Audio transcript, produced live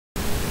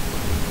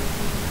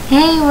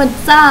Hey,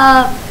 what's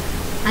up?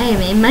 I am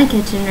in my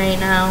kitchen right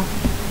now.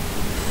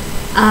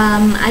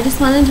 I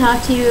just wanted to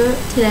talk to you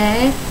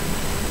today.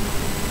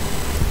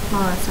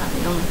 Well, that's not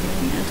the only thing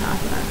I'm going to talk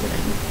about today.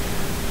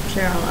 I'm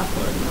sure I'll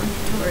upload more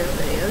tutorial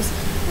videos.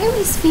 I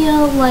always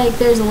feel like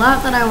there's a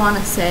lot that I want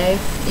to say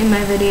in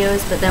my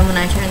videos, but then when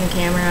I turn the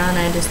camera on,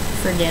 I just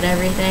forget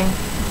everything.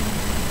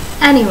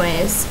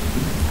 Anyways,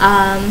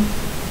 I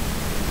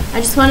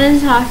just wanted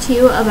to talk to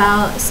you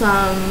about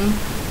some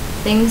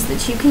things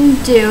that you can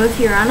do if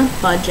you're on a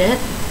budget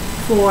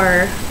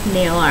for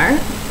nail art.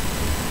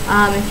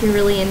 If you're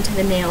really into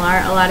the nail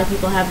art, a lot of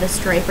people have the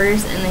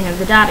stripers and they have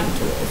the dotting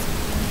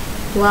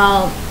tools.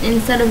 Well,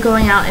 instead of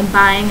going out and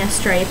buying a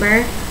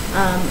striper,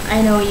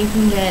 I know you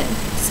can get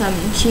some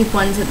cheap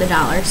ones at the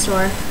dollar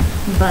store,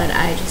 but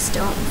I just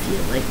don't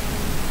feel like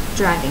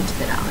driving to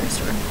the dollar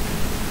store.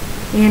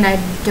 And I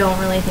don't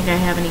really think I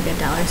have any good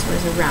dollar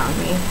stores around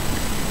me.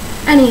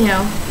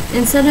 Anyhow,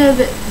 instead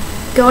of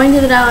going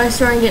to the dollar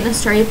store and getting a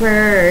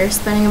striper or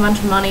spending a bunch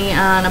of money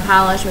on a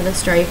polish with a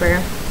striper,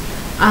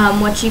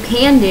 what you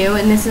can do,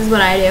 and this is what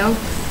I do,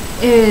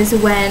 is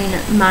when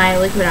my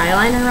liquid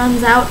eyeliner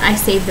runs out, I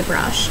save the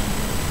brush.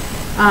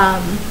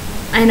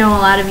 I know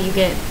a lot of you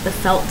get the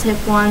felt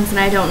tip ones, and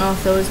I don't know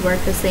if those work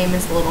the same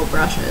as the little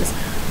brushes,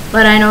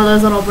 but I know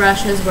those little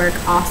brushes work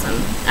awesome.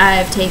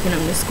 I've taken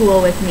them to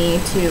school with me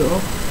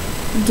to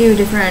do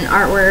different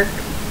artwork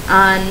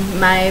on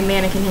my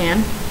mannequin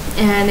hand,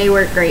 and they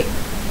work great.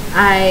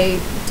 I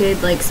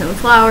did like some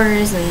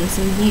flowers and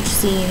some beach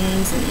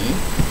scenes,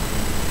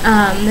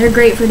 and they're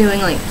great for doing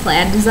like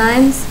plaid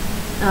designs.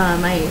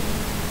 I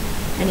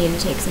need to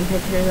take some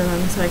pictures of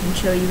them so I can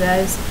show you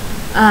guys.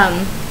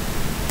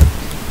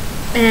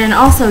 And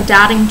also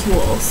dotting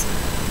tools.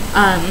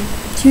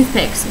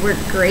 Toothpicks work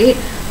great.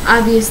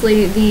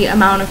 Obviously the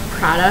amount of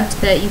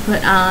product that you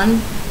put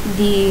on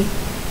the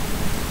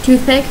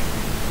toothpick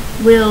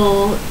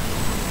will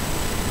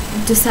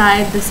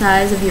decide the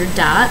size of your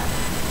dot.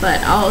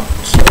 But I'll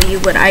show you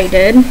what I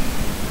did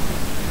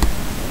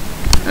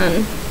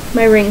on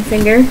my ring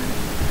finger.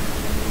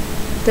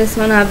 This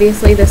one,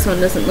 obviously, this one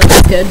doesn't look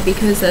as good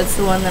because that's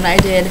the one that I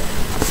did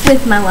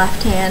with my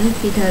left hand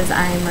because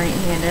I'm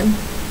right-handed.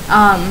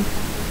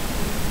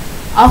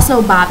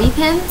 Also bobby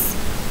pins.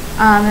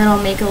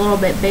 It'll make a little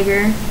bit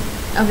bigger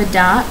of a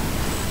dot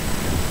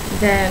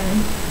than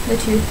the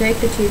toothpick.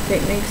 The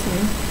toothpick makes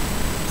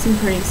some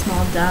pretty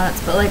small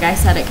dots, but like I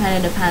said, it kind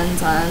of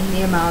depends on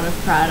the amount of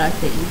product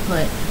that you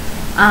put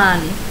on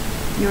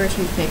your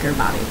toothpick or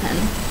bobby pin.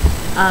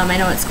 I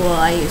know at school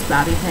I used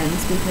bobby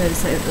pins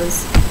because it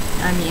was,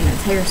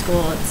 it's hair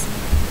school, it's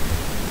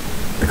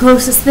the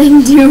closest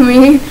thing to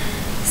me.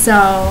 So,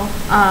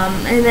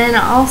 and then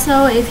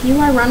also if you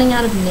are running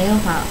out of nail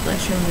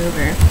polish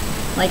remover,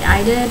 like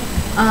I did,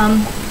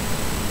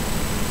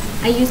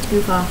 I used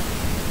Goof Off.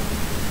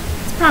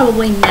 It's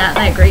probably not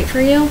that great for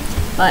you,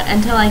 but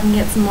until I can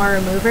get some more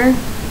remover,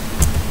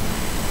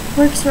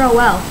 works real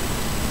well.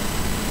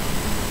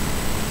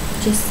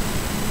 Just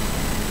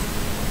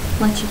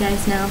let you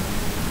guys know.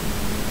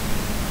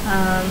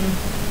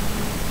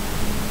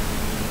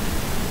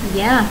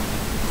 Yeah,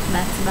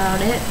 that's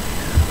about it.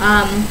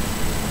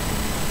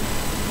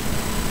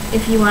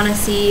 If you want to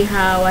see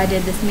how I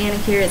did this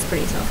manicure, it's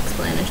pretty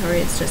self-explanatory.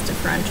 It's just a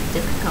front with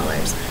different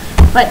colors.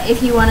 But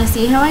if you want to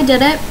see how I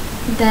did it,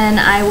 then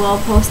I will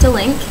post a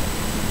link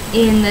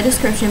in the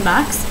description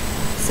box,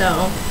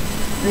 so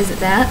visit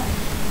that,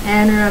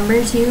 and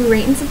remember to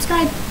rate and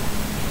subscribe.